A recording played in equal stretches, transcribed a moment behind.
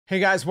Hey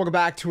guys, welcome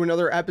back to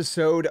another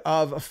episode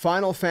of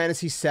Final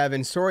Fantasy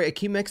VII. Sorry, I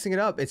keep mixing it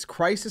up. It's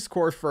Crisis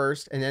Core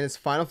first, and then it's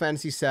Final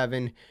Fantasy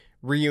VII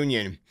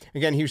Reunion.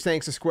 Again, huge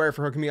thanks to Square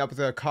for hooking me up with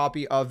a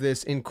copy of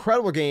this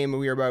incredible game.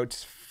 We are about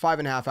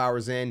 5.5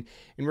 hours in,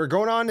 and we're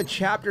going on to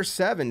Chapter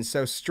 7.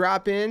 So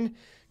strap in,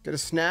 get a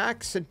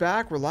snack, sit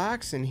back,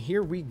 relax, and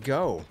here we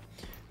go.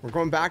 We're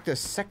going back to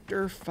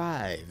Sector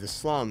 5, the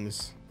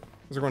slums.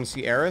 We're going to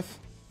see Aerith.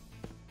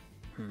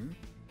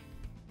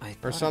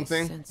 Or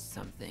something. I sensed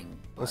something,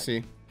 we'll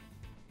see.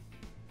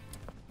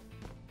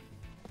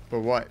 But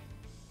what?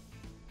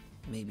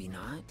 Maybe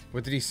not.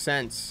 What did he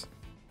sense?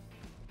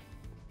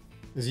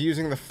 Is he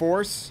using the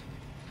Force?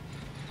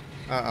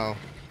 Uh-oh.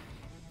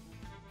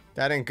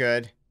 That ain't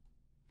good.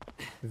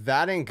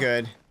 That ain't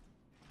good.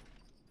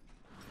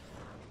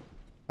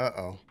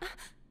 Uh-oh.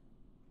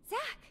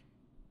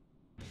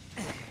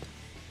 Zach!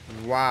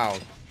 Wow.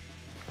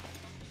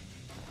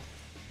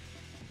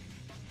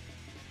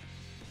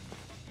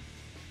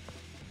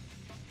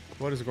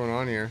 What is going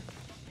on here?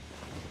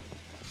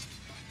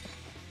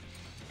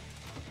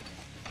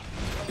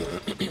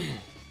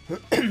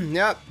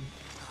 Yep.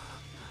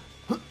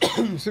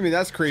 Excuse me,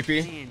 that's creepy.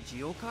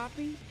 Angel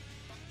copy?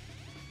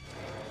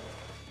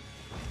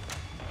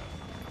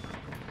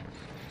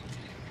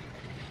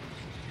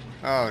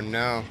 Oh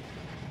no.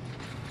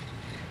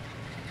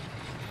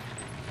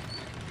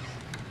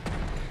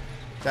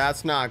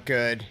 That's not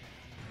good.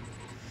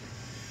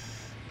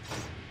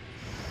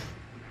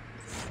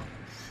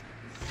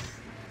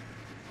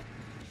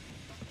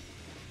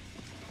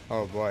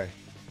 Oh boy.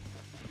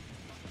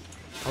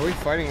 Are we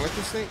fighting with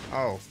this thing?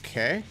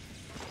 Okay.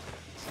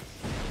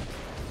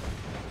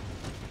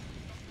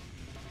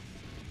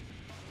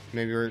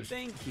 Maybe we're...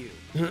 Thank you.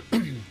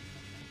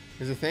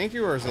 Is it thank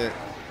you or is it...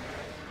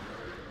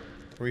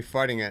 Are we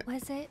fighting it?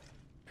 Was it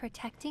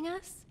protecting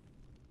us?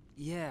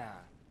 Yeah,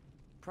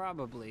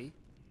 probably.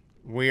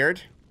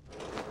 Weird.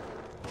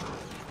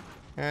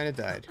 And it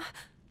died.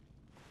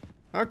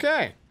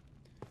 Okay.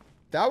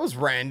 That was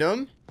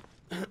random.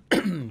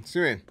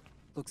 Excuse me.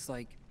 Looks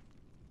like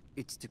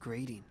it's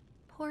degrading.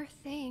 Poor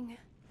thing.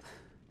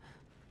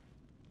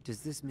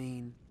 Does this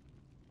mean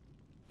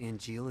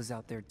Angel is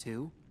out there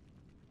too?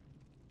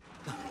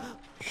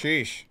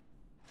 Sheesh.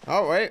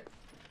 Oh, wait.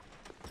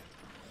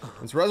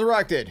 It's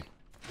resurrected.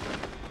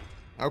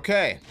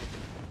 Okay.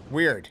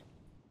 Weird.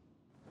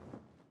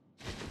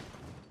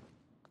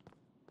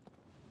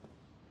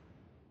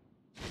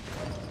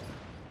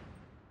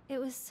 It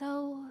was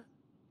so...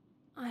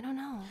 I don't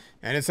know.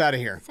 And it's out of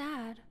here.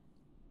 Sad.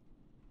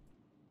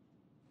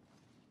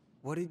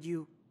 What did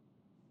you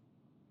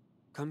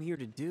come here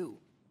to do?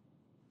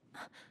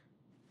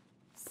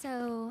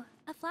 So,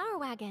 a flower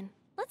wagon.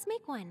 Let's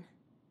make one.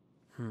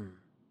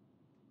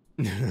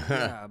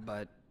 Yeah,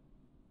 but...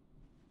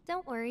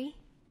 Don't worry.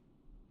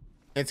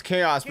 It's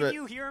chaos, Can but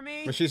you hear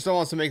me? she still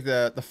wants to make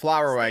the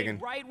flower Stay wagon.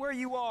 right where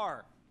you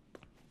are.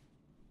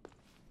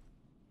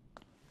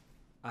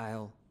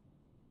 I'll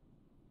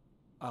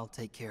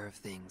take care of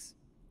things.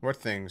 What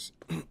things?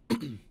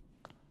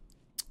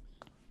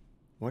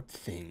 What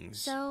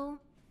things? So,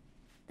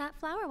 that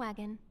flower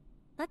wagon.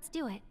 Let's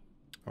do it.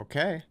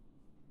 Okay.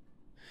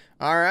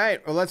 All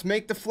right. Well, let's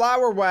make the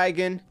flower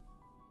wagon.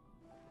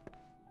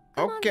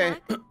 Come on, Okay.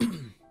 Zach.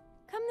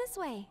 Come this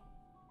way.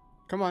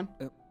 Come on.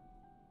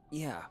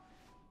 Yeah.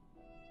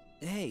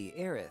 Hey,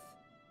 Aerith.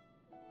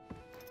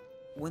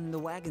 When the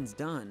wagon's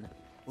done,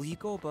 will you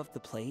go above the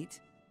plate?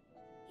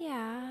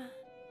 Yeah,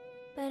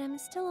 but I'm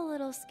still a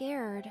little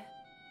scared.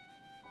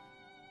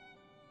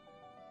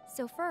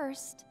 So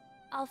first,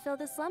 I'll fill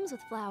the slums with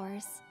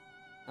flowers.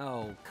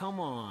 Oh, come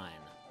on.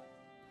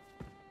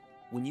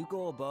 When you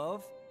go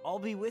above, I'll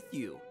be with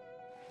you.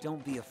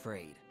 Don't be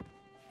afraid.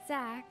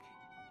 Zach,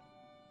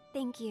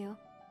 thank you.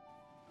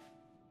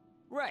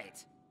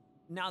 Right.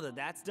 Now that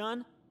that's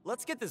done,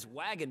 let's get this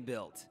wagon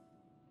built.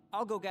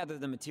 I'll go gather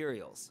the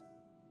materials.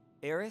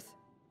 Aerith,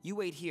 you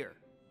wait here.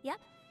 Yep.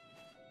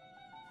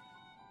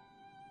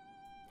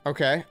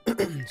 Okay.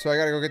 So I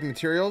gotta go get the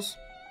materials.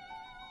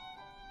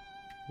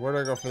 Where do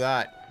I go for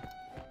that?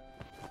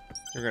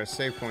 I got a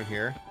save point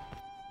here.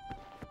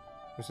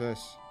 What's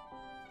this?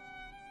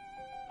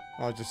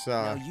 I'll just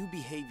Now you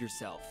behave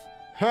yourself.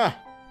 Huh.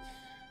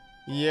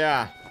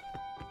 Yeah.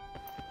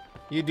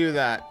 You do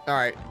that.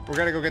 Alright, we're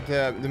gonna go get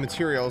the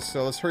materials,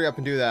 so let's hurry up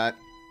and do that.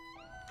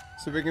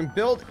 So we can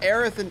build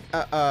Aerith and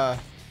a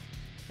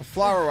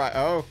flower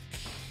wagon.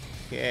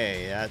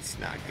 Okay, that's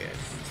not good.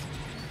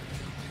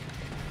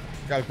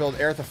 Gotta build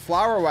Aerith a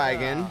flower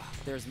wagon.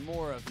 There's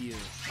more of you.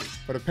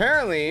 But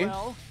apparently,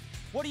 Well,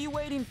 what are you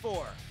waiting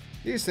for?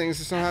 these things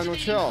just don't have no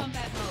chill.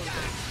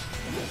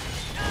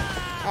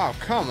 Oh,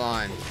 come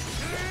on.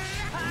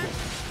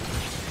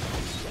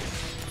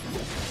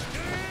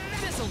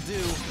 This'll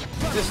do.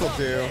 This'll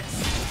do.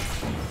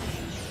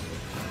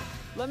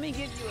 Let me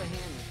give you a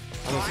hand.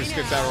 I'm just gonna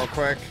skip that real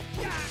quick.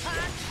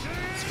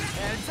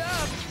 Heads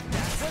up.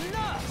 That's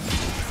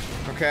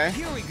enough. Okay.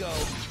 Here we go.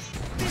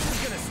 This is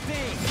gonna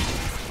sting.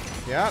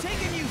 Yep.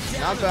 Taking you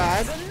down Not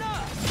bad. is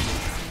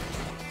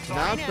enough.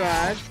 Not now.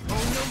 bad.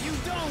 Oh no, you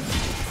don't.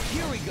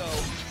 go.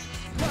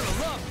 Gonna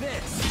love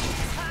this.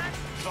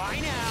 Bye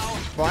now.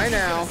 Bye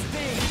now.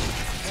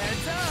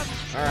 Heads up.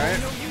 All right.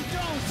 No, you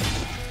don't.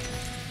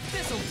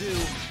 This'll do.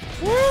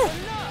 Woo!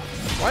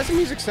 Enough. Why does the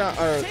music sound?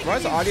 Why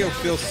does the audio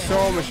feel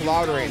so much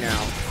louder right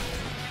now?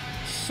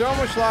 So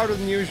much louder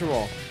than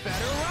usual.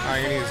 Better run. All right,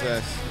 I'm gonna use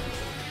this.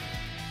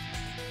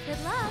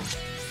 Good luck.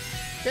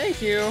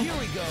 Thank you. Here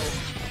we go.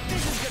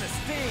 This is gonna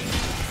sting.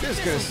 This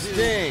is gonna This'll do.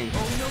 sting. Oh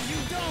no, you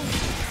don't.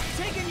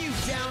 Taking you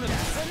down.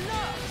 That's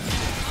enough.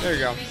 There you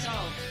go.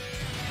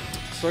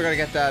 Still gotta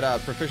get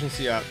that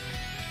proficiency up.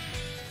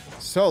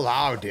 So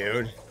loud,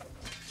 dude.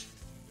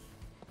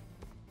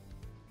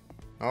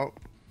 Oh,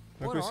 look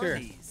What who's are here.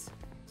 these?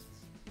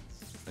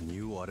 A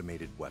new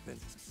automated weapon.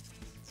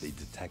 They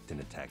detect and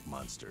attack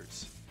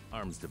monsters.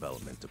 Arms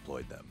development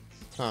deployed them.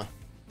 Huh.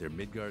 They're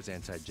Midgar's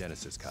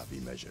anti-Genesis copy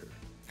measure.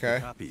 Okay.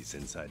 The copies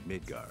inside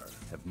Midgar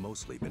have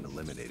mostly been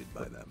eliminated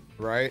by them.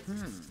 Right.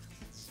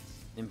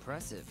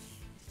 Impressive.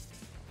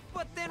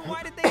 But then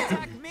why did they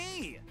attack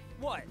me?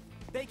 What?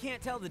 They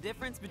can't tell the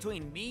difference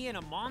between me and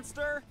a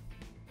monster?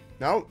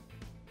 Nope.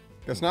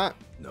 Guess not.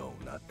 No,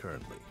 not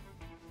currently.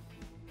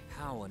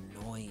 How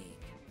annoying.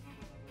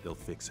 They'll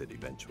fix it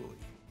eventually.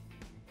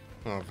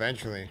 Oh,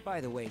 eventually. By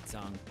the way,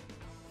 Tsung,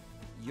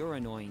 you're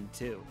annoying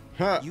too.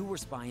 Huh. You were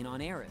spying on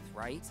Aerith,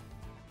 right?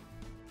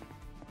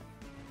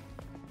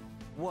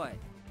 What?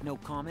 No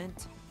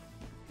comment?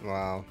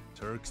 Wow.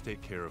 Turks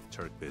take care of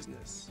Turk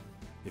business.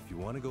 If you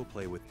want to go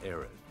play with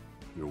Aerith,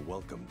 you're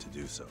welcome to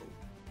do so.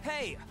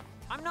 Hey,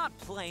 I'm not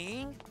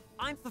playing.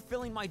 I'm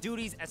fulfilling my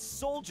duties as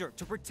soldier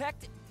to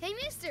protect. Hey,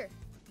 mister!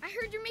 I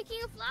heard you're making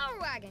a flower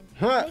wagon.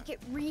 Huh. Make it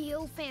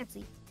real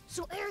fancy,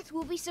 so Aerith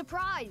will be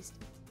surprised.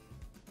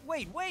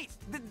 Wait!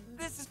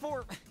 This is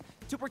for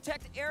to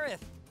protect Aerith.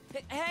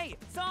 Hey,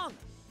 Tsung.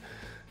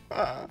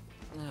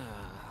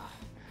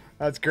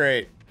 That's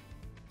great.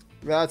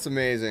 That's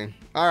amazing.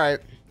 All right.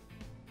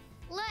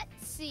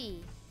 Let's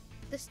see.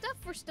 The stuff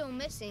we're still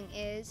missing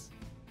is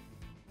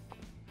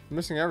I'm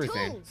missing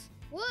everything. tools,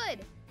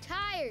 wood,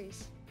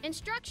 tires,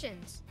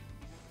 instructions.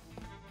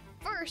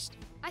 First,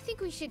 I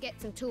think we should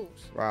get some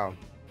tools. Wow.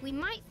 We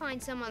might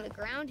find some on the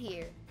ground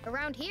here.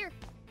 Around here,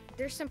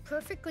 there's some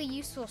perfectly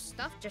useful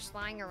stuff just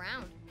lying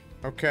around.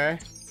 Okay.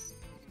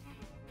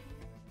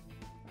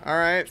 All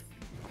right.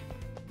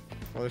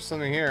 Well, there's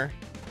something here.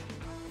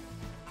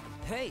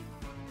 Hey,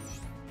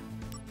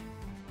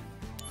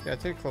 Yeah,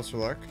 take a closer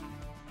look.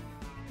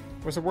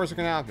 What's the worst that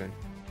can happen?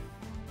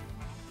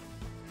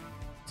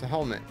 It's a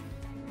helmet.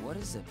 what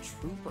is a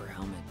trooper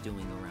helmet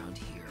doing around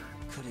here?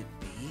 Could it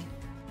be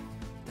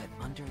that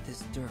under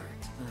this dirt?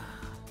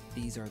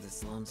 These are the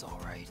slums, all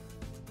right.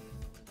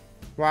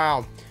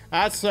 Wow.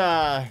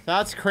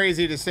 That's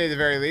crazy to say the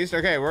very least.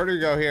 Okay, where do we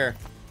go here?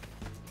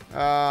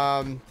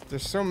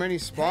 There's so many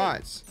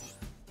spots.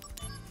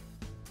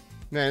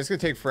 Man, it's gonna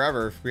take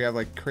forever if we have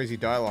like crazy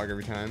dialogue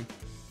every time.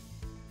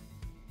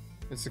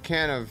 It's a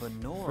can of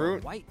Vanilla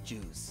fruit. white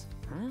juice.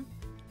 Huh?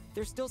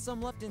 There's still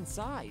some left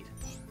inside.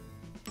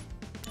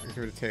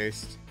 Give it a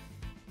taste.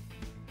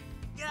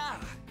 Yeah,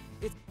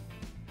 it's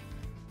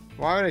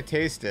Why would I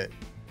taste it?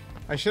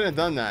 I shouldn't have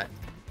done that.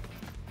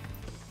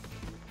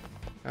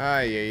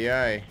 Ay, ay,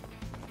 ay.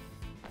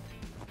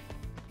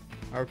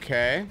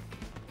 Okay.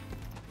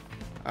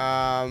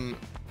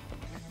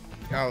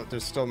 Oh,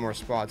 there's still more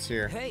spots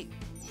here. hey.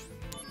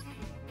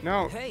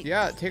 No. Hey.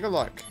 Yeah, take a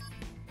look.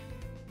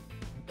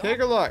 Take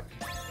a look.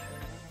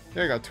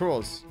 There you go,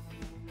 tools.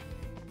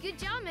 Good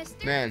job,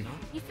 mister. Man,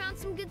 You found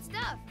some good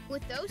stuff.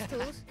 With those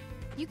tools,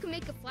 you can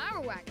make a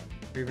flower wagon.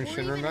 even Or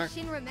Shinra even a mech?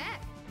 Shinra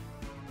mech.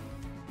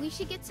 We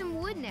should get some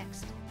wood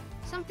next.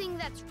 Something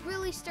that's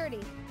really sturdy.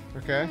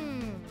 Okay.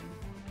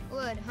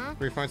 Wood, huh?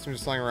 We find some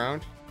just lying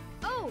around.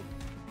 Oh,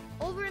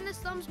 over in the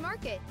slums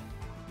market.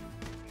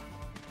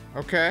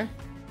 Okay.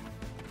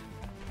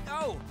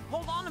 Oh,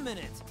 hold on a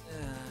minute.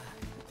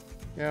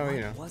 Yeah, well,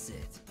 you What know. was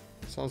it?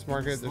 Slums The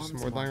market, there's some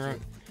slums wood lying around.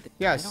 market?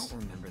 Yes. I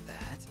don't remember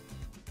that.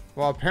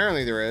 Well,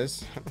 apparently there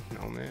is.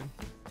 No, man.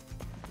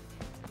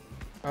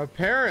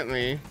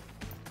 Apparently.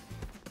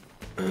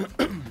 All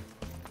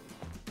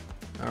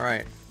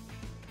right.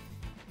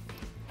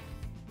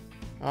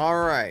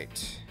 All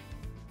right.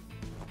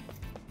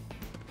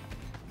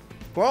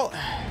 Well,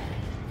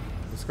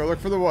 let's go look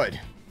for the wood.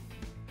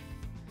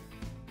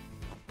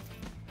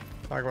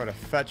 Talk about a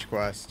fetch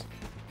quest.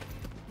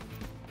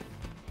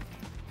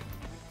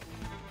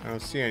 I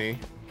don't see any.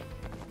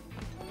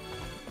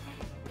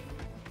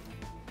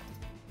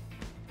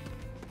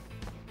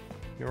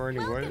 You know where any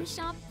wood Welcome, is?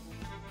 shop.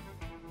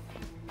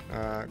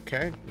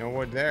 Okay, no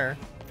wood there.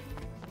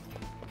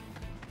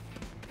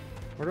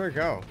 Where do I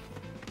go?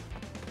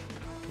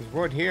 There's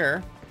wood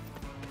here.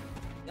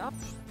 Yup.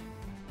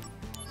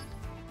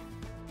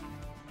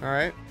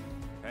 Alright.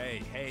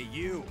 Hey,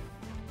 you!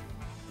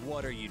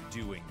 What are you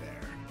doing there?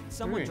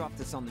 Someone mean? dropped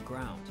this on the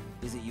ground.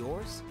 Is it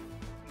yours?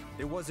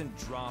 It wasn't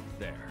dropped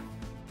there.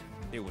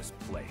 It was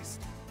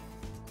placed.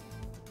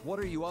 What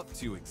are you up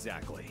to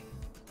exactly?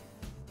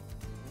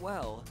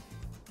 Well,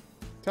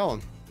 Tell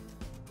him.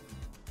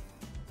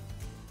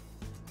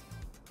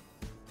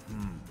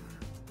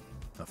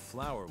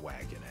 flower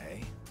wagon,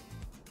 eh?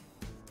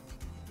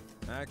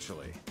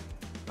 Actually,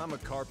 I'm a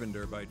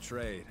carpenter by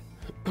trade.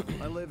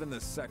 I live in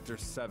the Sector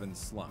 7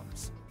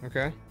 slums.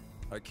 Okay.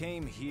 I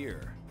came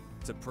here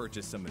to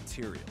purchase some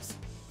materials.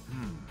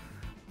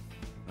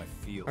 I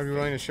feel... I'd be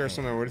willing to share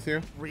some of it with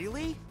you.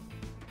 Really?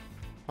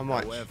 How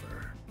much?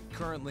 However,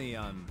 currently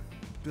I'm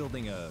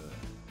building a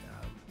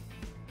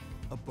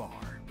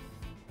bar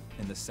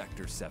in the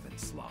Sector 7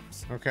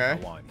 slums. Okay. I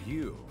want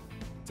you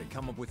to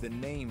come up with a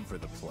name for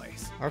the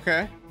place.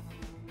 Okay.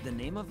 The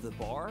name of the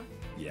bar?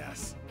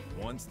 Yes.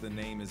 Once the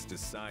name is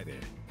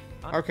decided,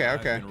 I've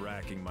been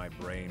racking my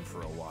brain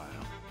for a while,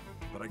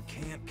 but I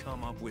can't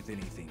come up with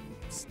anything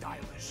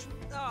stylish.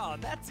 Oh,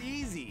 that's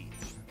easy.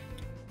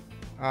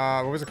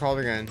 What was it called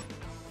again?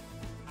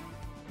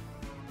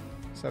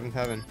 Seventh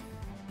Heaven.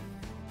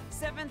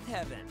 Seventh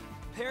Heaven.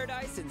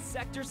 Paradise in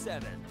Sector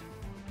 7.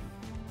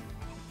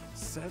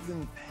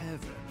 Seventh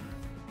Heaven.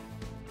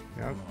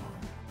 Yep.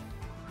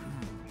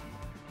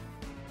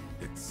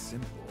 It's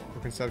simple.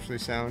 Conceptually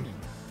sound.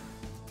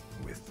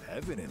 With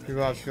heaven in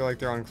People have to feel like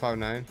they're on cloud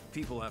 9.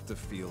 People have to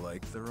feel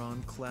like they're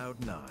on cloud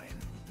 9.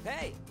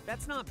 Hey,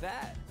 that's not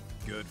bad.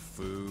 Good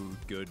food,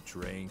 good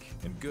drink,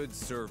 and good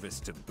service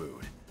to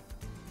boot.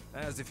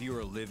 As if you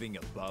were living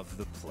above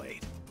the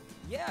plate.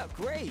 Yeah,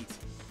 great.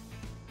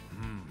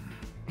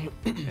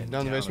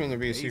 Down the basement, there'll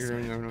be a secret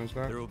room no one knows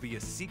about. There will be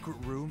a secret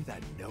room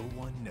that no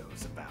one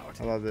knows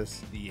about. I love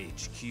this. The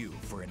HQ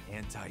for an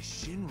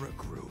anti-Shinra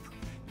group.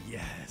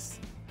 Yes.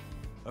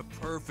 A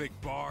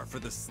perfect bar for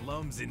the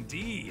slums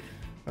indeed.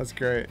 That's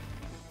great.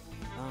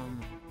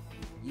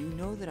 You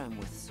know that I'm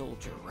with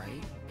Soldier,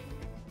 right?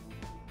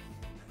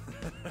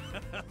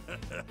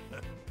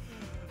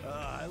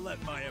 I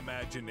let my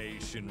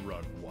imagination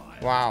run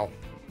wild. Wow.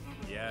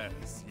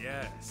 Yes,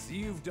 yes,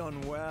 you've done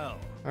well.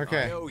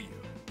 Okay. I owe you.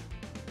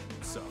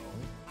 So,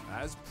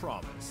 as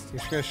promised. You're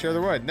just gonna share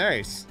the wood.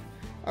 Nice.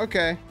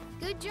 Okay.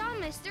 Good job,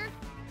 mister.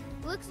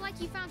 Looks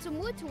like you found some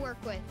wood to work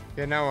with.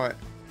 Yeah, now what?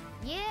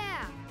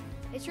 Yeah.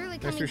 It's really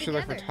coming Next we should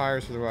together. look for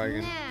tires for the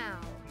wagon. Now,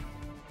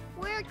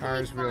 where can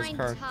Tires, we wheels, find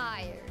car.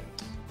 tires?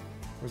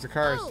 Where's the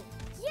cars? Oh,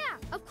 yeah,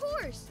 of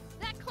course.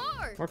 That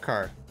car. What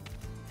car?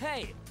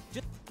 Hey,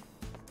 just...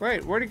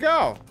 Wait, where'd he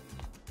go?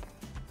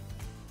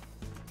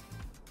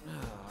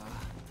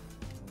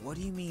 What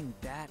do you mean,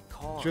 that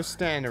car? Just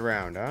stand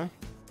around, huh?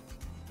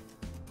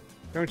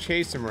 Don't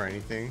chase him or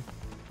anything.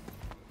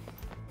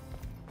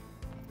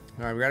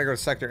 Alright, we gotta go to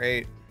Sector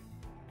 8.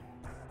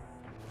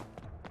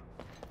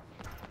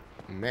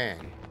 Man.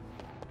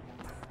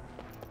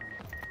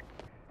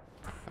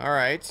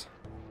 Alright.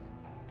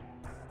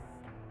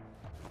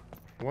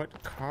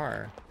 What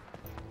car?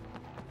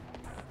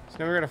 So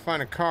now we gotta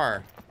find a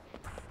car.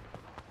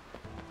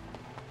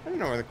 I don't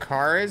know where the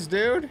car is,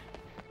 dude.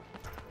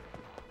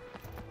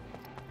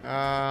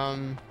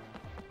 Well,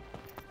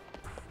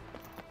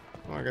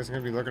 I guess I'm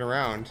gonna be looking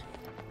around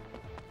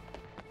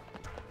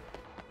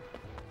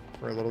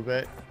for a little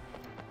bit.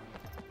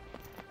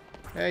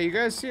 Hey, you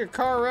guys see a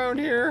car around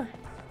here?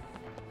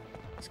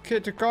 This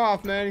kid took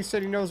off, man. He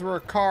said he knows where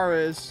a car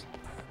is.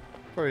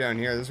 Probably down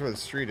here. This is where the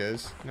street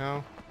is.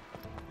 No?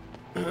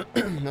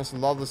 That's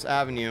Loveless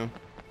Avenue.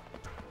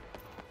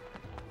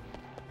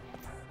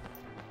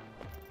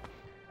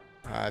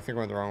 I think I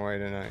went the wrong way,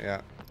 didn't I?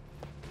 Yeah.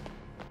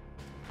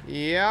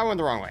 Yeah, I went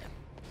the wrong way.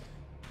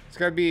 It's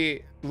gotta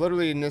be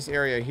literally in this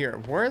area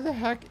here. Where the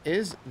heck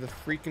is the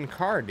freaking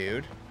car,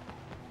 dude?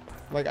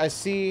 Like, I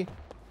see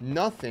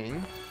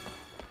nothing.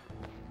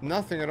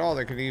 Nothing at all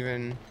that could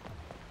even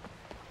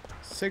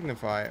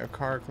signify a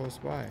car close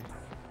by.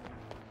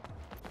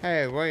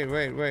 Hey, wait.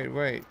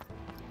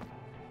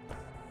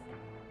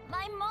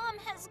 My mom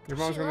has. Your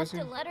mom's she left missing?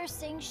 a letter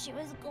saying she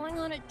was going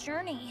on a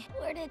journey.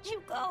 Where did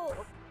you go?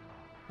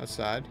 That's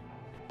sad.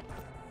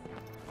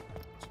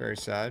 It's very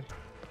sad.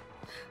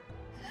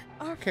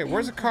 Our Okay,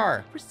 where's the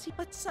car? Proceed,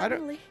 but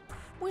suddenly,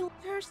 well,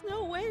 there's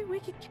no way we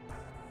could.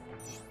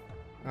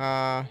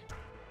 Where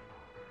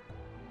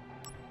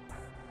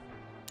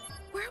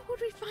Where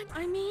would we find?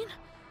 I mean,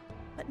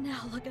 but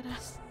now look at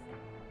us.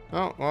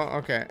 Oh, well,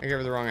 okay. I gave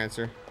her the wrong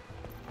answer.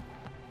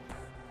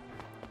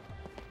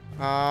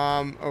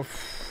 Oh.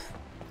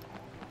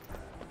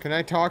 Can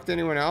I talk to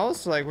anyone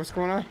else? Like, what's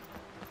going on?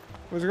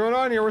 What's going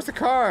on here? Where's the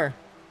car?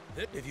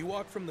 If you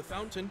walk from the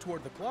fountain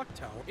toward the clock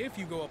tower, if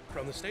you go up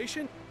from the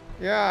station...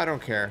 Yeah, I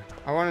don't care.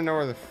 I want to know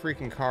where the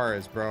freaking car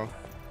is, bro.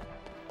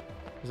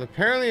 There's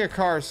apparently a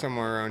car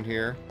somewhere around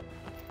here.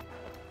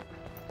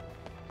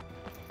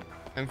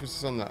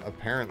 Emphasis on the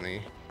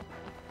apparently.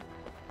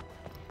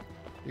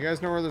 You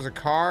guys know where there's a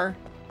car?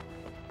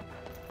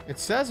 It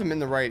says I'm in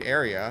the right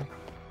area.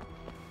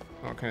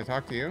 Oh, can I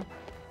talk to you?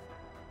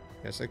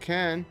 Yes, I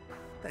can.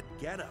 That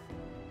getup.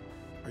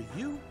 Are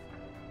you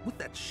with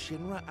that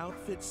Shinra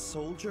outfit,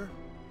 Soldier?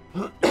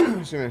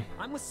 Excuse me.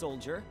 I'm with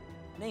Soldier.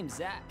 Name's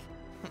Zach.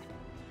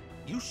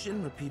 You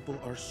Shinra people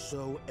are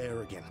so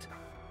arrogant.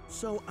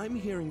 So I'm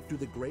hearing through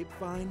the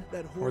grapevine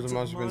that hordes of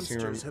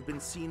monsters have been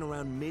seen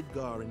around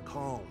Midgar and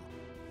Calm.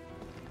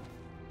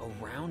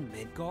 Around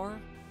Midgar?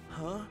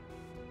 Huh?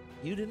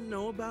 You didn't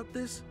know about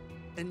this?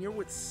 And you're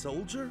with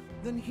Soldier?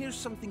 Then here's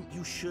something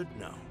you should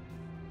know.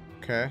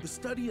 Okay. The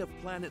study of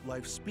planet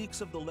life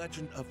speaks of the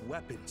legend of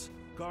weapons,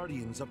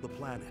 guardians of the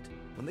planet.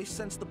 When they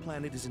sense the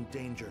planet is in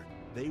danger,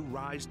 they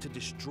rise to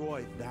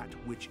destroy that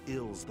which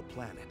ills the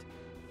planet.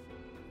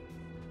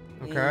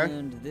 Okay.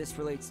 And this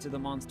relates to the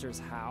monsters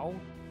how?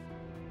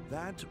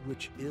 That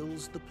which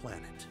ills the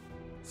planet.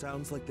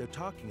 Sounds like they're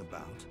talking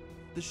about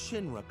the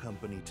Shinra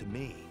Company to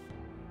me.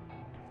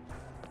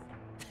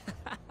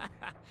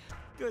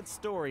 Good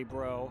story,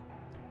 bro.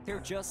 They're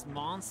just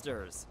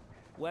monsters.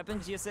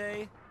 Weapons, you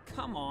say?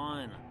 Come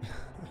on.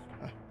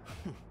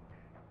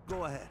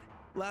 Go ahead.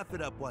 Laugh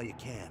it up while you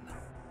can.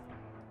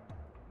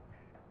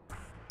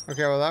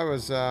 Okay, well that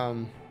was,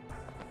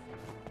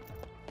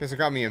 guess it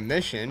got me a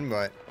mission,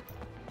 but...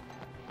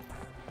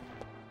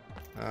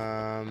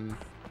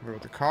 what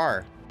about the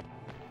car?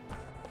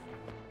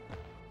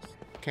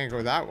 Can't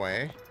go that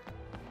way.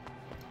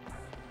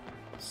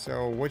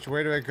 So, which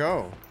way do I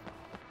go?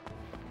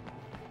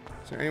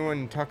 Is there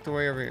anyone tucked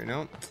away over here?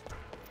 No.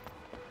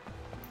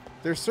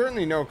 There's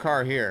certainly no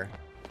car here.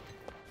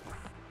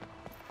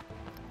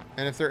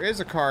 And if there is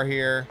a car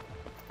here...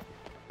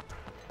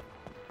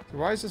 So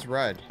why is this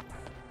red?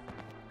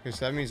 Okay,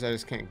 so that means I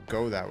just can't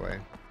go that way.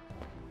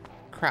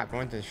 Crap, I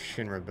went to the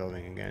Shinra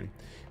building again.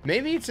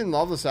 Maybe it's in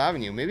Loveless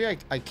Avenue. Maybe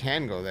I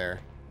can go there.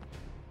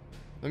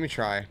 Let me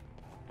try.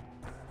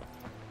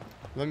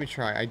 Let me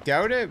try. I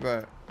doubt it,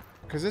 but...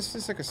 Because this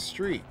is like a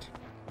street.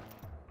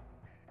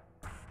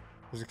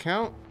 Does it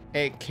count?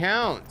 It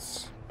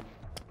counts!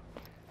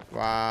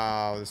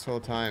 Wow, this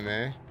whole time,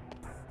 eh?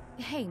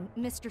 Hey,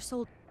 Mr.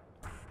 Soldier.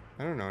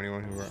 I don't know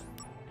anyone who...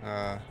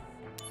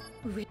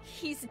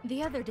 He's...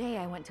 The other day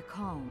I went to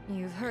call him.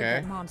 You've heard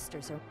Okay. that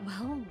monsters are...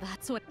 Well,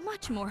 that's what...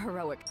 Much more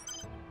heroic.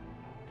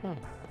 Huh,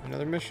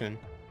 another mission.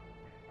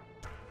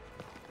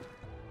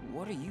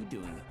 What are you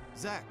doing?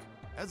 Zach,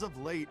 as of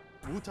late,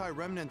 Wutai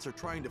remnants are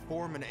trying to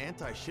form an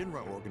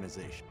anti-Shinra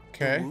organization.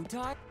 Okay.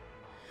 Wutai?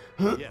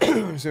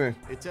 Yes. Sorry.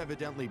 It's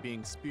evidently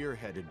being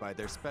spearheaded by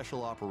their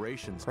special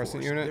operations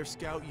Crescent force. unit? Their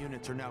scout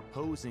units are now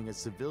posing as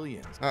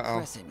civilians. Uh-oh.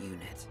 Crescent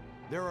unit.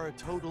 There are a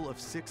total of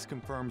 6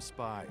 confirmed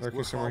spies. Lurking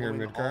We're somewhere here in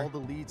following Midgar. all the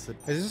leads that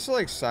Is this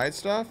like side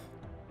stuff?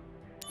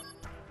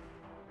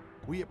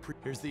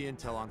 Here's the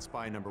intel on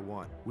spy number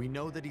 1. We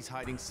know that he's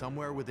hiding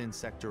somewhere within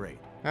Sector 8.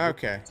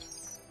 Okay.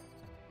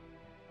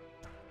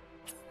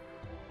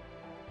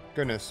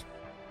 Goodness.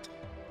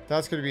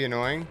 That's gonna be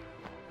annoying.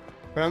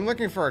 But I'm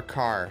looking for a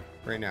car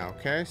right now,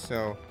 okay?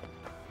 So...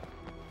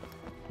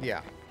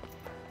 Yeah.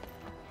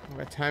 I've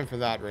got time for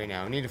that right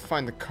now. I need to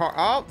find the car.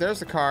 Oh, there's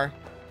the car.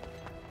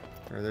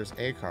 Or there's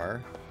a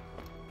car.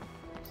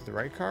 Is it the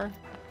right car?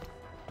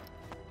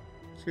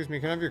 Excuse me,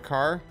 can I have your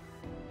car?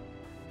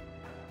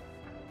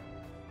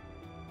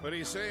 What do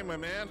you say, my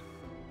man?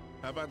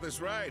 How about this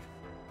ride?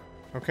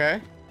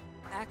 Okay.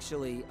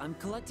 Actually, I'm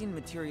collecting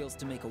materials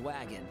to make a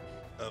wagon.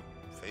 A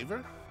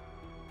favor?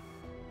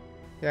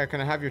 Yeah, can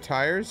I have your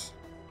tires?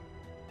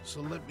 So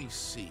let me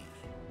see.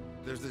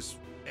 There's this...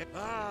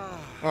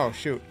 Oh,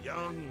 shoot.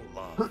 Young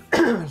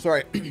love.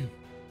 Sorry.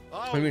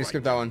 All Let me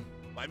skip that one.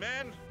 My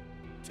man,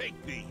 take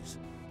these.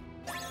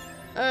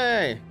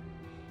 Hey!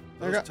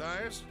 Those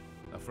tires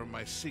are from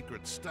my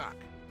secret stock.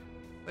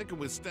 They can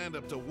withstand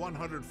up to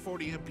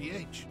 140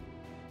 mph.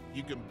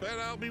 You can bet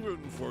I'll be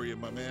rooting for you,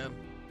 my man.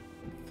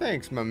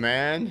 Thanks, my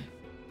man.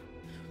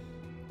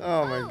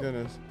 Oh my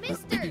goodness.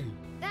 Mister,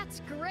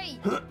 that's great.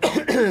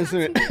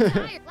 Lastly,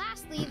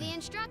 the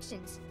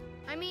instructions.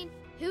 I mean,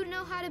 who'd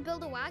know how to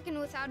build a wagon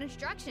without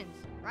instructions,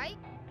 right?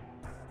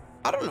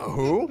 I don't know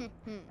who.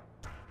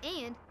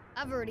 And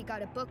I've already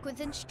got a book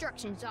with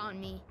instructions on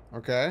me.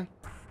 Okay.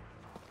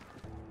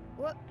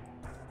 What?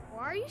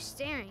 Why are you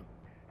staring?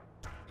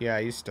 Yeah,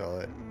 you stole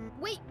it.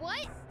 Wait,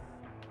 what?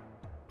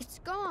 It's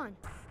gone.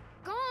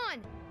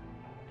 Gone!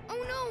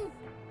 Oh no!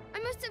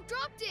 I must have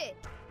dropped it!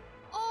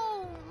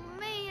 Oh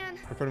man!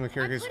 I put it in the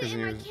carrying case I put it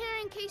in my because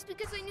carrying case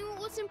because I knew it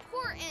was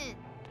important.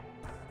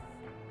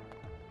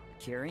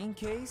 Carrying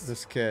case?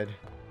 this kid.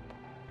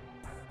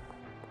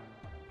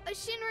 A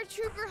Shinra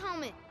trooper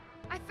helmet.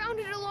 I found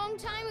it a long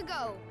time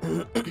ago.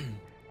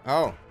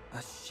 Oh. A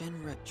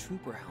Shinra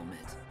trooper helmet.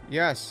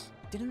 Yes.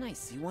 Didn't I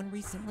see one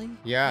recently?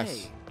 Yes.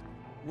 Hey,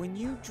 when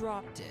you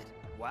dropped it,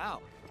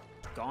 wow,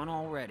 gone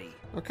already.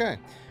 Okay.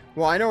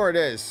 Well, I know where it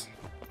is.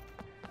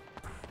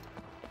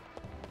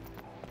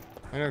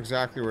 I know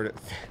exactly where it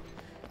is.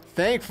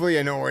 Thankfully,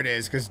 I know where it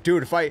is, because,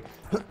 dude, if I...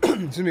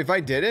 excuse me, if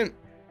I didn't,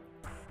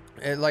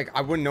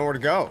 I wouldn't know where to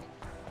go.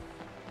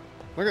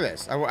 Look at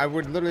this. I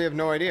would literally have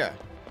no idea.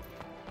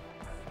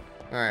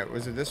 Alright,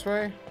 was it this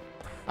way?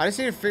 I just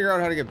need to figure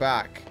out how to get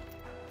back.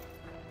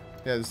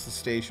 Yeah, this is the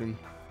station.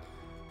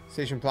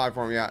 Station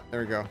platform, yeah,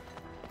 there we go.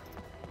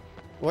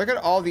 Look at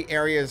all the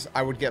areas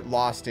I would get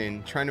lost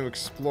in, trying to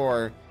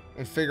explore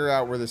and figure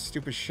out where the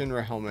stupid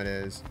Shinra helmet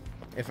is,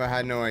 if I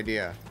had no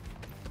idea.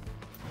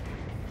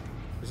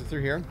 Is it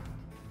through here?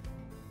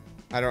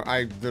 I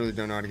literally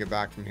don't know how to get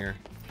back from here.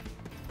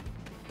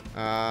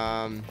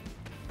 Yeah,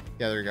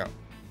 there we go.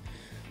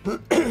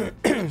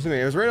 Excuse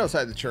me, it was right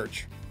outside the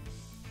church.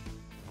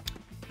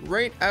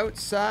 right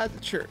outside the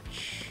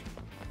church.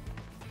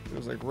 It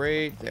was like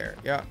right there.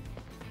 Yeah.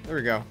 There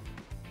we go.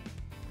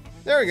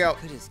 There we go.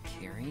 Could his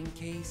carrying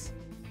case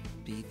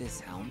be this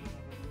helmet?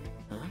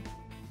 Huh?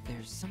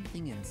 There's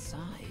something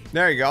inside.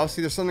 There you go.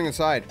 See, there's something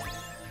inside.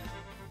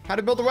 How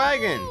to build a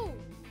wagon. Oh,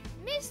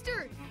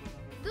 mister!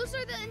 Those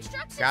are the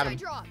instructions Got him. I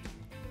dropped.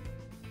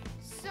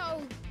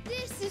 So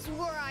this is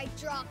where I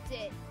dropped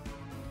it.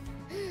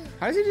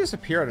 How does he just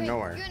appear out of Thank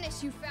nowhere?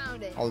 goodness you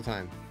found it. All the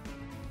time.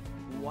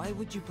 Why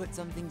would you put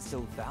something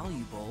so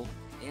valuable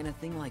in a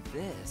thing like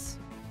this?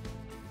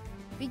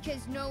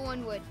 Because no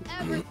one would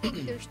ever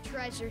think there's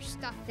treasure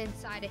stuffed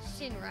inside a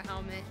Shinra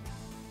helmet.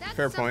 That's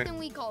Fair point. something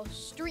we call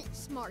street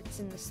smarts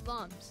in the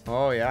slums.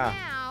 Oh, yeah.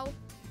 Now,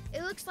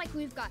 it looks like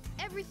we've got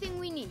everything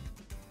we need.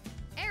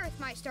 Aerith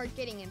might start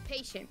getting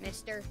impatient,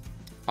 mister.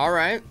 All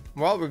right.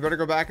 Well, we better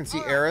go back and see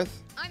All right. Aerith.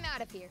 I'm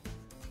out of here.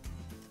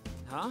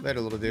 Huh?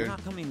 Later, little dude. You're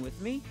not coming with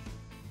me?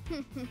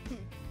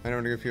 I know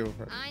when to give people.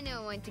 I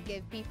know when to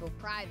give people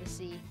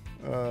privacy.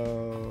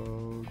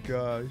 Oh,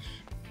 gosh.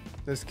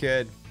 This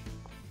kid.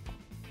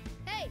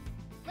 Hey,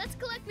 let's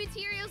collect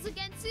materials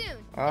again soon.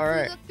 All if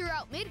right. we look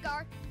throughout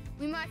Midgar,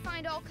 we might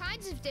find all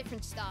kinds of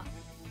different stuff.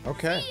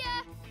 Okay. See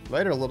ya.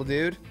 Later, little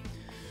dude.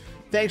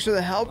 Thanks for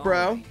the help,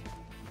 bro.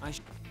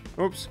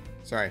 Oops.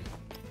 Sorry. I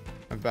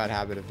have a bad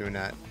habit of doing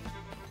that.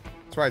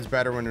 That's why it's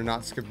better when they're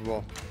not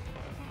skippable.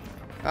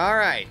 All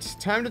right.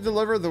 Time to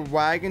deliver the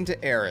wagon to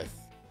Aerith.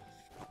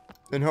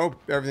 And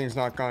hope everything's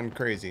not gone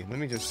crazy. Let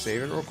me just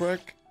save it real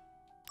quick.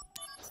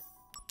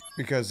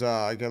 Because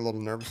I get a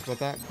little nervous about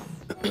that.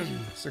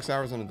 6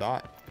 hours on the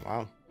dot.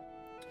 Wow.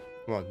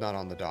 Well, not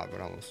on the dot, but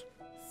almost.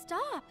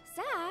 Stop,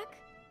 Zach.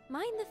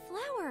 Mind the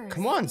flowers.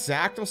 Come on,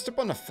 Zach. Don't step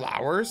on the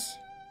flowers.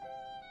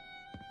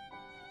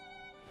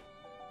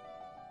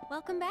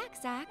 Welcome back,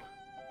 Zach.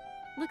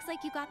 Looks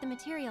like you got the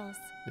materials.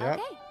 Yep.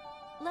 Okay,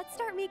 let's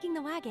start making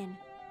the wagon.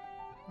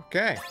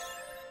 Okay.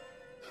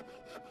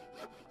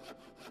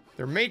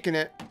 They're making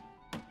it.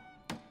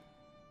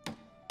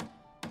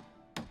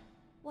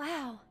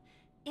 Wow,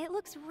 it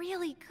looks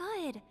really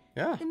good.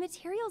 Yeah. The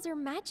materials are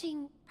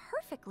matching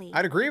perfectly.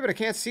 I'd agree, but I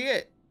can't see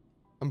it.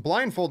 I'm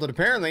blindfolded,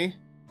 apparently.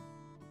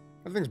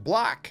 Everything's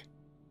black.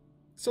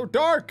 So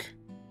dark.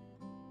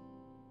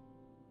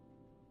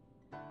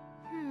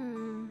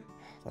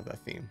 Love that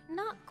theme.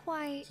 Not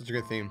quite Such a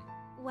good theme.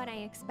 what I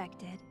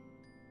expected.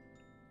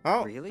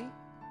 Oh. Really?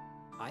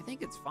 I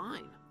think it's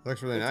fine. It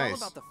looks really it's nice. all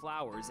about the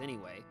flowers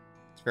anyway.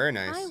 It's very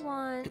nice. I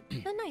want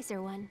a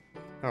nicer one.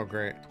 Oh,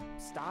 great.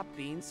 Stop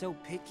being so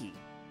picky.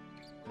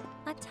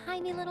 A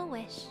tiny little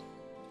wish.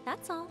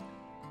 That's all.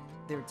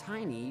 They're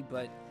tiny,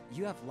 but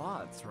you have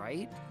lots,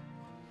 right?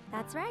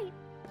 That's right.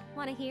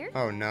 Want to hear?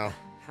 Oh, no.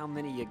 How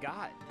many you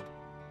got?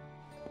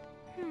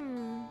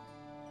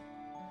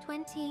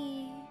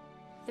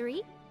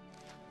 23?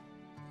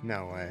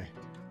 No way.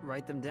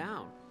 Write them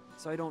down,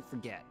 so I don't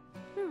forget.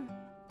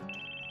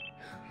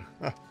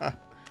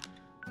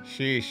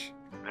 Sheesh.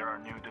 There are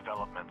new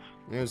developments.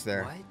 News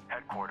there. What?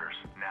 Headquarters,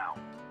 now.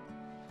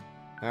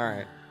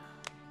 Alright.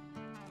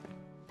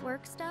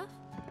 Work stuff?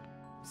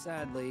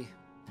 Sadly.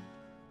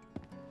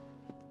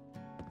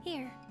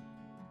 Here.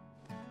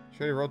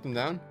 Should I wrote them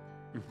down?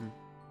 Mm-hmm.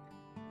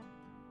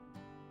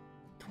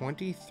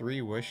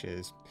 23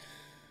 wishes.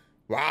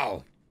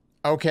 Wow.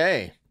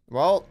 Okay.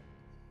 Well.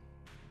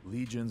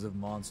 Legions of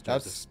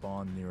monsters have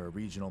spawned near a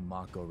regional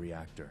Mako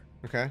reactor.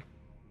 Okay.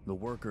 The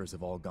workers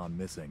have all gone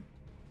missing.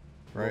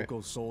 Right.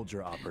 Local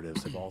soldier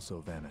operatives have also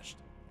vanished.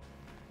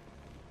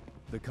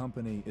 The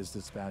company is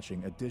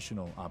dispatching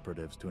additional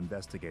operatives to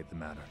investigate the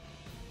matter.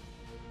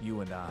 You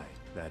and I,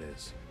 that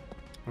is.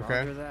 Okay.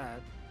 Roger that.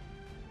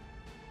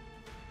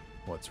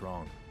 What's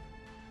wrong?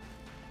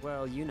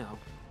 Well, you know.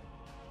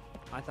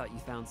 I thought you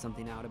found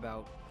something out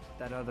about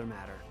that other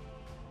matter.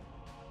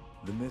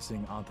 The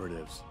missing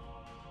operatives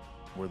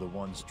were the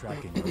ones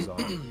tracking Lazar.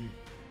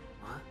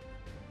 What?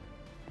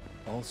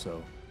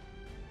 Also,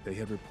 they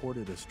had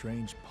reported a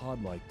strange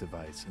pod-like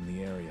device in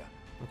the area.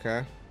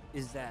 Okay.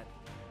 Is that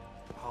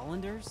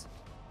Hollanders?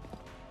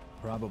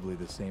 Probably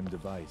the same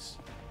device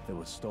that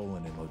was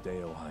stolen in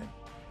Lodeoheim.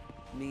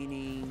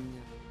 Meaning...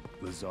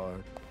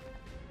 Lazard,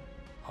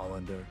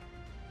 Hollander.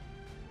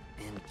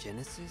 And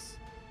Genesis?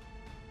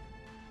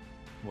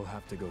 We'll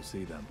have to go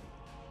see them.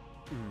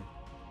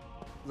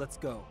 Let's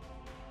go.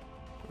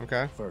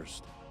 Okay.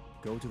 First,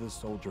 go to the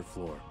soldier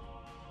floor.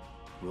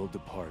 We'll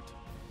depart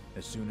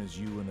as soon as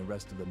you and the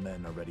rest of the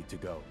men are ready to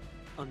go.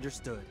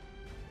 Understood.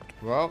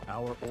 Well,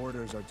 our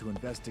orders are to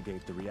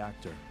investigate the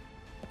reactor.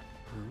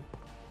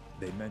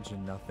 They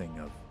mention nothing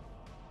of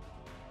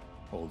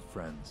old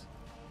friends.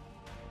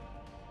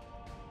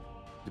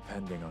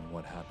 Depending on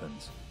what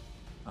happens,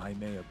 I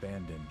may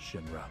abandon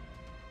Shinra.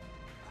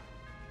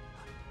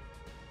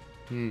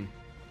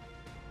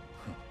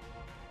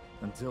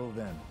 Until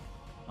then,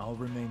 I'll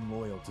remain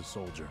loyal to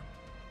Soldier.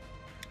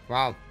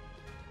 Wow.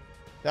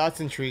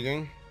 That's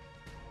intriguing.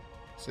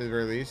 To say the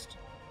very least.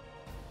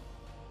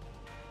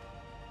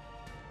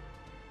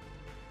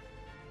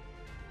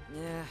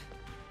 Yeah,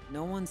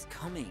 no one's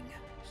coming.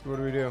 So what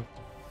do we do?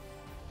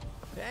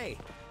 Hey,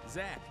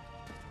 Zach.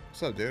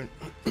 What's up, dude?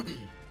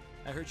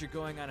 I heard you're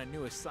going on a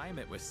new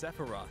assignment with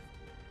Sephiroth.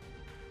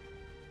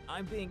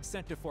 I'm being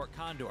sent to Fort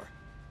Condor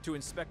to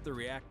inspect the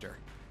reactor.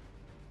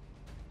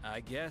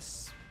 I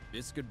guess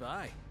it's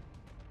goodbye.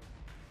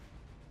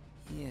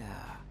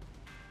 Yeah.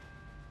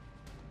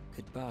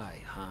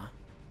 Goodbye, huh?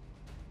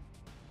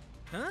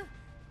 Huh?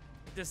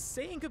 Does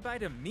saying goodbye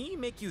to me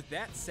make you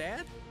that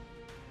sad?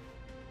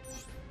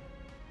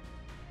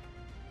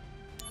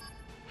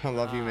 I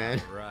love you,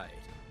 man. Right.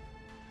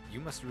 You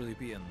must really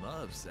be in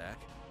love, Zach.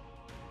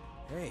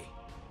 Hey,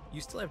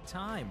 you still have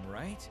time,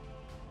 right?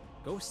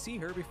 Go see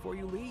her before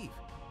you leave.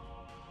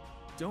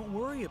 Don't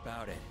worry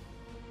about it.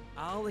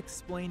 I'll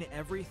explain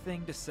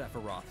everything to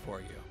Sephiroth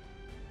for you.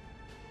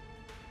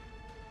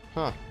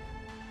 Huh.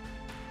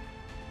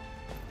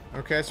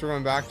 Okay, so we're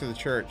going back to the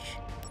church.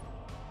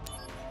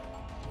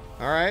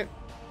 Alright.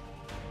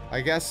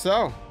 I guess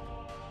so.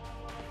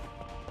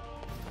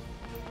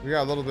 We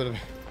got a little bit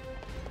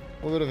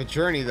of a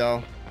journey,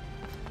 though.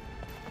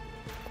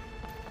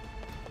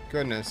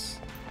 Goodness.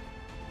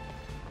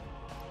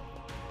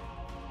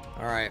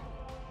 Alright.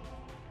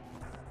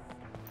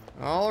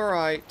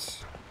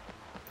 Alright.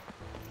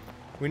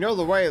 We know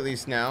the way at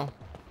least now.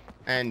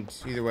 And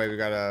either way, we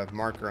got a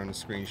marker on the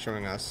screen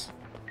showing us.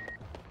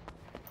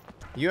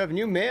 You have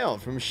new mail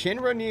from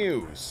Shinra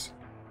News.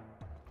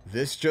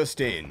 This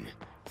just in.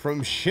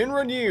 From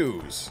Shinra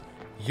News.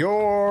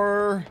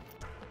 Your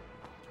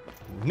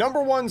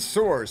 #1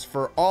 source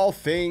for all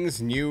things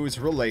news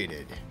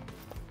related.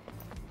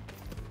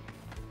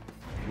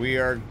 We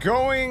are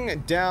going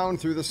down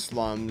through the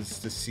slums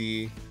to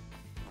see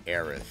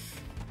Aerith.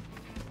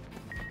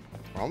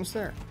 We're almost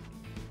there.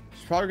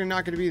 She's probably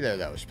not going to be there,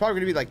 though. She's probably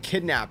going to be, like,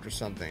 kidnapped or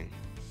something.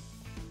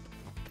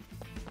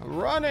 I'm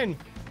running.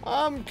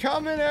 I'm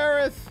coming,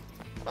 Aerith.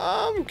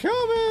 I'm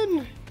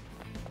coming.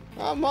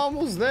 I'm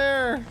almost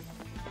there.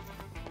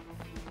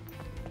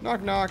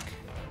 Knock, knock.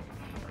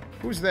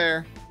 Who's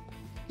there?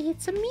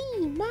 It's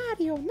me,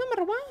 Mario, #1.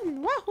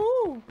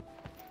 Wahoo!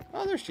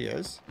 Oh, there she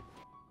is.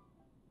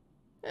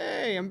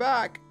 Hey, I'm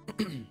back.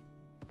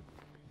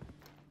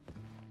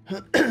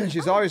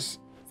 She's always...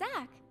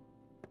 Zach.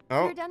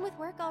 Oh. You're done with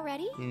work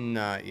already?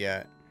 Not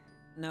yet.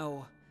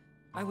 No.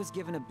 I was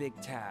given a big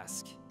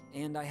task,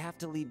 and I have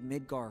to leave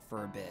Midgar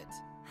for a bit.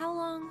 How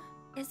long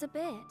is a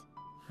bit?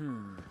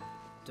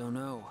 Don't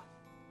know.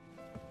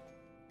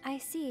 I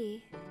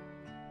see.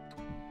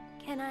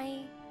 Can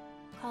I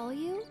call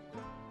you?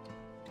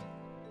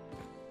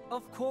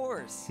 Of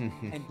course.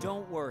 And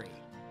don't worry.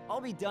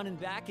 I'll be done and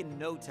back in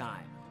no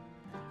time.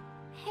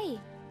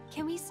 Hey,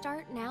 can we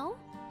start now?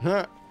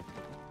 Huh.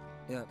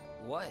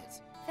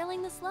 What?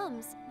 Filling the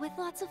slums with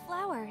lots of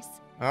flowers.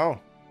 Oh.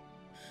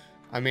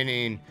 I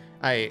mean,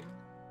 I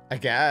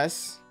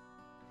guess.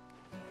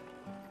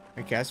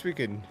 I guess we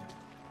could...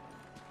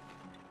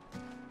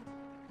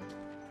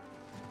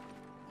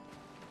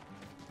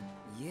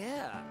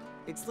 Yeah,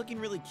 it's looking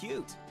really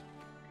cute.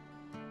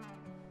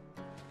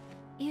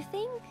 You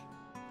think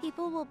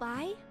people will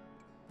buy?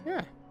 Yeah.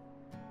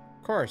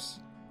 Of course.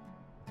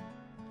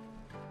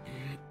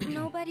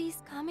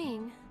 Nobody's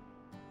coming.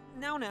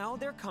 Now,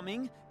 they're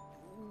coming.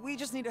 We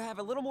just need to have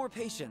a little more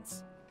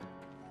patience.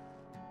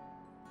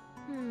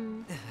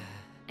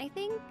 I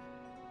think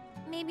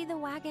maybe the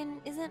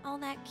wagon isn't all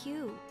that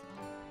cute.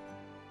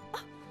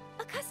 Oh,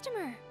 a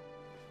customer!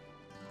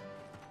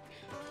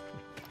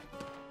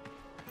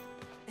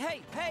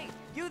 Hey,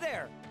 you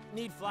there!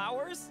 Need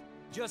flowers?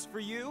 Just for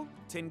you?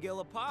 10 gil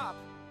a pop.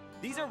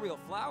 These are real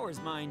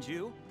flowers, mind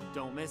you.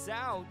 Don't miss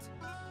out.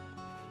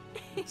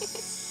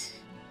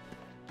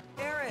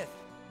 Aerith,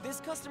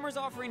 this customer's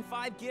offering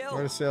 5 gil.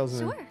 What a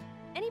salesman. Sure,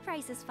 any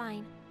price is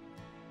fine.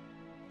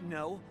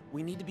 No,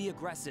 we need to be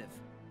aggressive.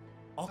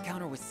 I'll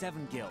counter with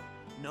 7 gil,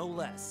 no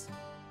less.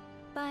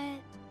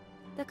 But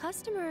the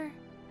customer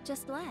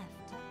just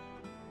left.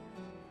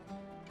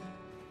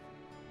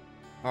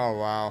 Oh,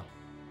 wow.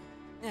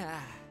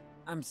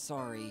 I'm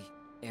sorry,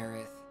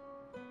 Aerith.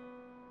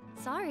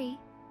 Sorry,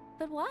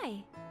 but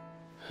why?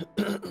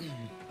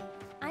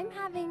 I'm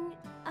having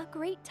a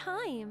great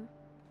time.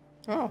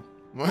 Oh,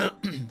 well,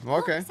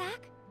 okay. Look,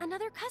 Zach,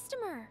 another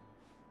customer.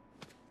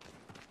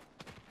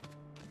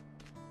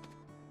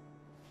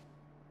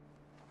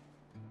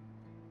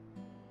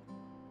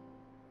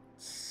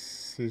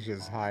 He's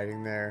just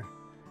hiding there.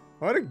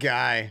 What a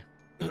guy.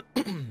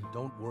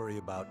 Don't worry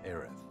about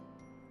Aerith.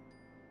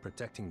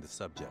 Protecting the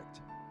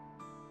subject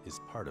is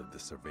part of the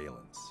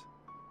surveillance.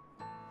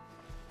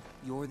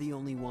 You're the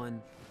only one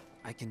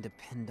I can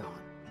depend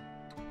on.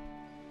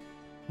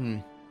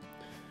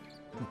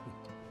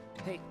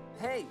 Hey,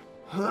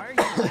 why are you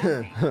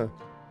laughing?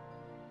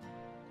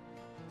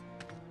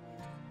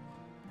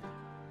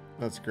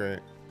 That's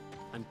great.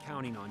 I'm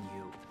counting on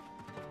you.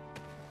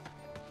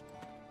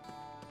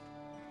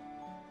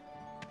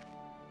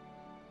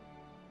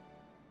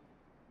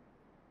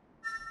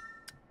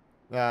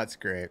 That's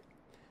great.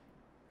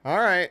 All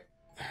right.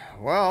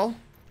 Well.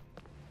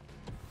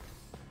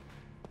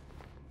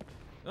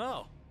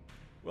 Oh,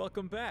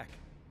 welcome back.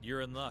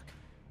 You're in luck.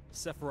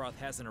 Sephiroth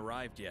hasn't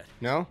arrived yet.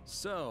 No?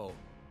 So,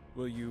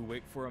 will you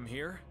wait for him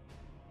here?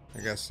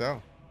 I guess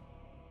so.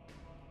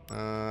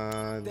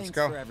 Let's Thanks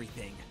go. for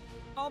everything.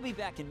 I'll be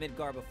back in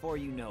Midgar before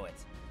you know it.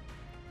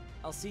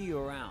 I'll see you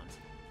around.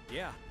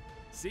 Yeah.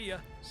 See ya.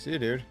 See you,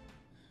 dude.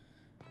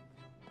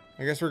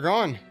 I guess we're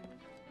gone.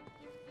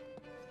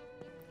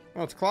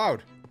 Oh, it's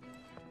Cloud.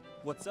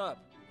 What's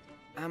up?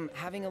 I'm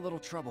having a little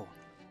trouble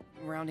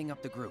rounding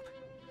up the group.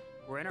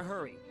 We're in a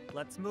hurry.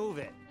 Let's move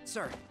it.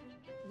 Sir.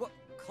 What?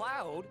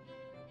 Cloud?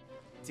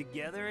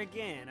 Together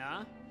again,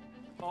 huh?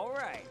 All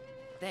right.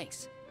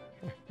 Thanks.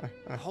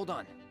 Hold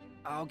on.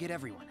 I'll get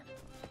everyone.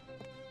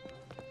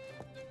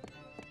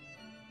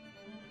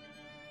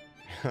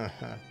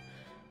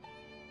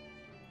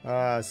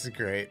 This is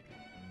great.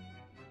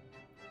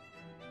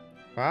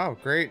 Wow,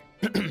 great.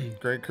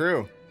 Great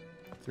crew.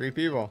 3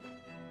 people.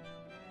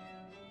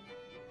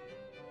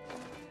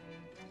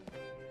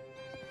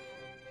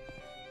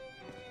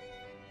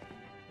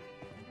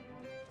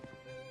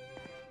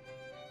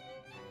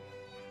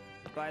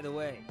 By the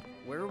way,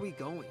 where are we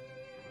going?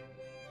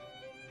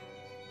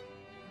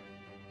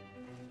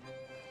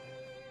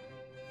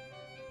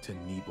 To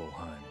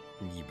Nibelheim.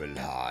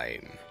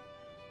 Nibelheim.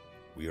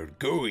 We are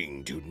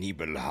going to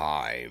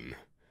Nibelheim.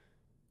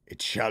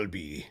 It shall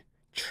be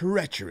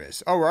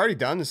treacherous. Oh, we're already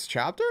done this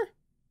chapter?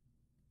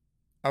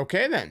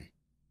 Okay, then.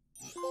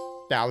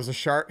 That was a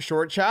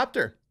short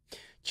chapter.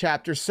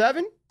 Chapter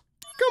 7,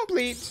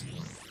 complete.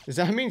 Does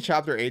that mean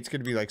chapter 8 is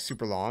going to be, like,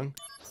 super long?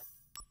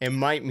 It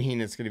might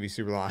mean it's going to be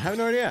super long. I have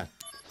no idea.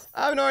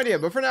 I have no idea.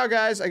 But for now,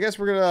 guys, I guess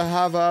we're going to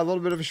have a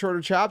little bit of a shorter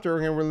chapter.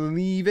 We're going to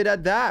leave it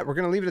at that. We're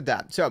going to leave it at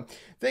that. So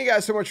thank you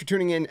guys so much for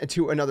tuning in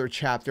to another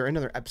chapter,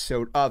 another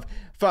episode of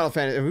Final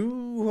Fantasy.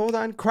 Ooh, hold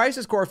on.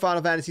 Crisis Core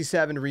Final Fantasy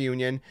VII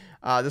Reunion.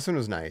 This one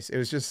was nice. It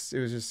was just,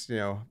 you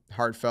know,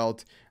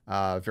 heartfelt,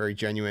 very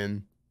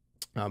genuine.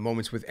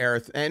 Moments with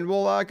Aerith, and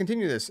we'll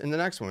continue this in the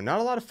next one. Not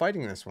a lot of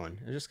fighting in this one.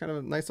 It's just kind of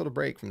a nice little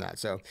break from that.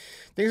 So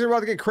things are about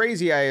to get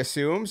crazy, I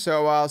assume.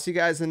 So I'll see you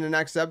guys in the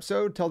next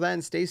episode. Till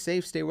then, stay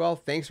safe, stay well.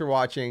 Thanks for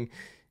watching,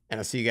 and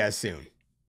I'll see you guys soon.